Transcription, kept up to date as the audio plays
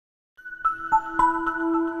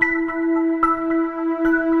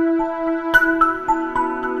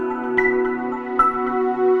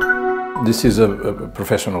This is a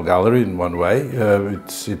professional gallery in one way.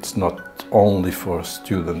 It's not only for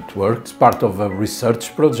student work. It's part of a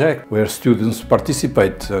research project where students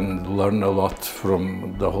participate and learn a lot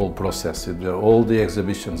from the whole process. All the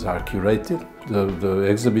exhibitions are curated. The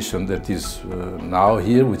exhibition that is now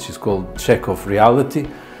here, which is called Check of Reality,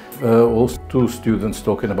 also two students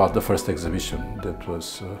talking about the first exhibition that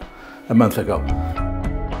was a month ago.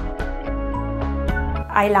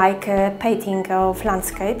 I like painting of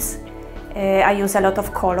landscapes. I use a lot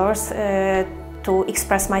of colors to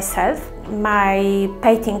express myself. My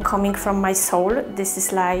painting coming from my soul. This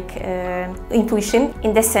is like intuition.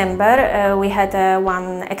 In December we had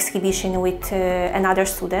one exhibition with another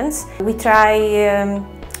students. We try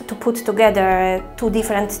to put together two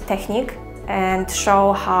different techniques and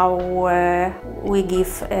show how we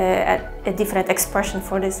give a different expression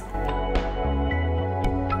for this.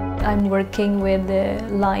 I'm working with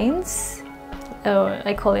lines.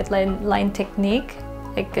 I call it line technique,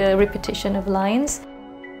 like a repetition of lines.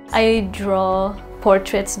 I draw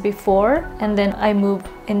portraits before and then I move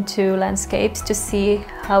into landscapes to see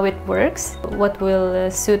how it works, what will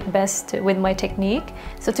suit best with my technique.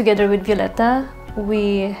 So together with Violetta,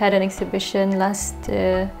 we had an exhibition last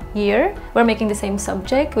year. We're making the same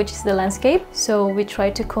subject, which is the landscape. So we try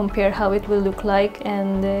to compare how it will look like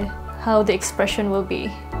and how the expression will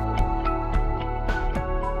be.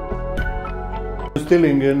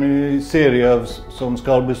 Stillingen I serie som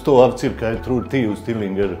ska bestå av cirka, jag tror, 10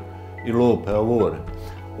 stillinger I loppet av året.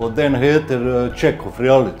 Och den heter Check of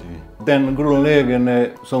Reality. Den grundläggande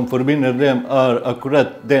som förbinder dem är akkurat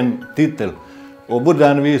den titeln. Och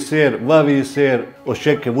hvordan vi ser, vad vi ser och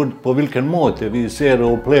checkar på vilken måte vi ser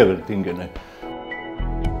och upplever tingene.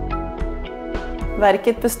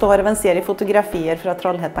 Verket består av en serie fotografier fra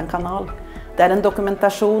Trollhättan kanal. Det en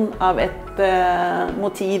dokumentasjon av et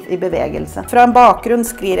motiv I bevegelse. Fra en bakgrunn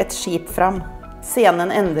sklir et skip fram.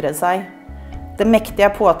 Scenen endrer seg. Det mektige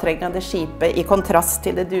påtrengende skipet I kontrast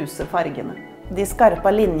til de duse fargene. De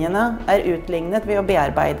skarpe linjene utlignet ved å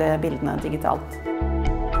bearbeide bildene digitalt.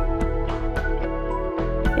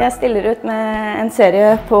 Jeg stiller ut med en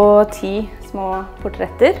serie på 10 små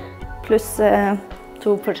portretter, pluss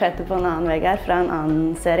 2 portretter på en annen vegg her fra en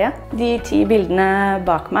annen serie. De 10 bildene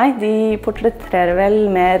bak meg, de portretterer vel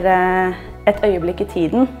mer et øyeblikk I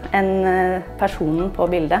tiden enn personen på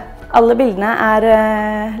bildet. Alle bildene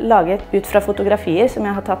laget ut fra fotografier som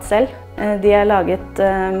jeg har tatt selv. De laget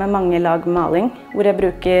med mange lag maling, hvor jeg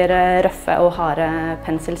bruker røffe og harde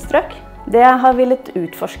penselstrøk. Det jeg har villet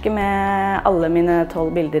utforske med alle mine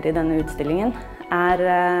 12 bilder I denne utstillingen,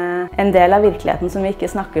 en del av virkeligheten som vi ikke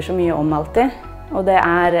snakker så mye om alltid. Og det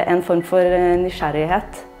en form for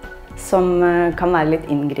nysgjerrighet som kan være litt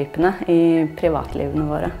inngripende I privatlivene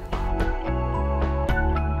våre.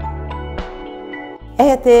 Jeg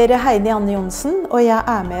heter Heidi Anne Jonsen, og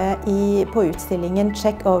jeg med på utstillingen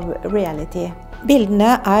Check of Reality.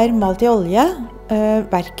 Bildene malt I olje.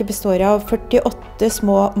 Verket består av 48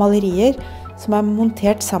 små malerier som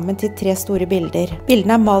montert sammen til 3 store bilder.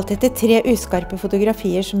 Bildene malt etter 3 uskarpe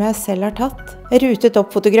fotografier som jeg selv har tatt. Jeg rutet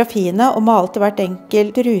opp fotografiene og malte hvert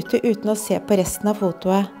enkelt rute uten å se på resten av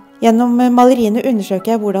fotoet. Gjennom maleriene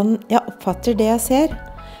undersøker jeg hvordan jeg oppfatter det jeg ser,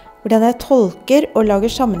 hvordan jeg tolker og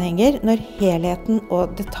lager sammenhenger når helheten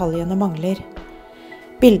og detaljene mangler.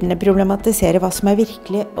 Bildene problematiserer hva som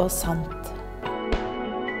virkelig og sant.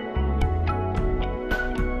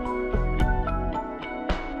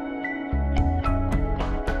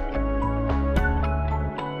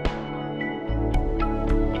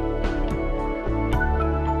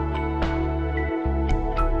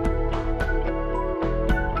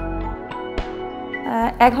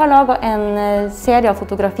 Jeg har laget en serie av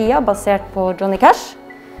fotografier basert på Johnny Cash.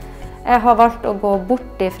 Jeg har valgt å gå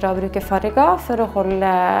bort fra å bruke farger for å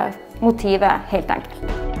holde motivet helt enkelt.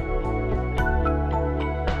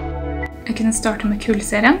 Jeg kunne starte med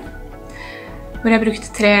kullserien, hvor jeg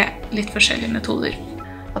brukte 3 litt forskjellige metoder.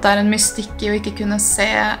 At det en mystikk I å ikke kunne se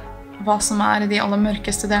hva som I de aller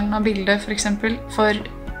mørkeste delene av bildet, for eksempel. For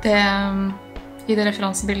det, I det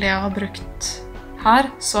referansebildet jeg har brukt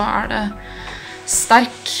her, så det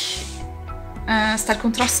sterk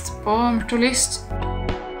kontrast på mørkt og lyst.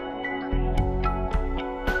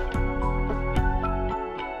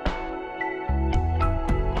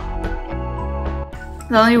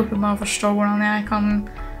 Det har hjulpet meg å forstå hvordan jeg kan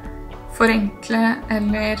forenkle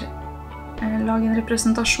eller lage en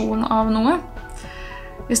representasjon av noe,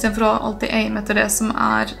 I stedet for å alltid aime etter det som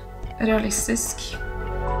realistisk.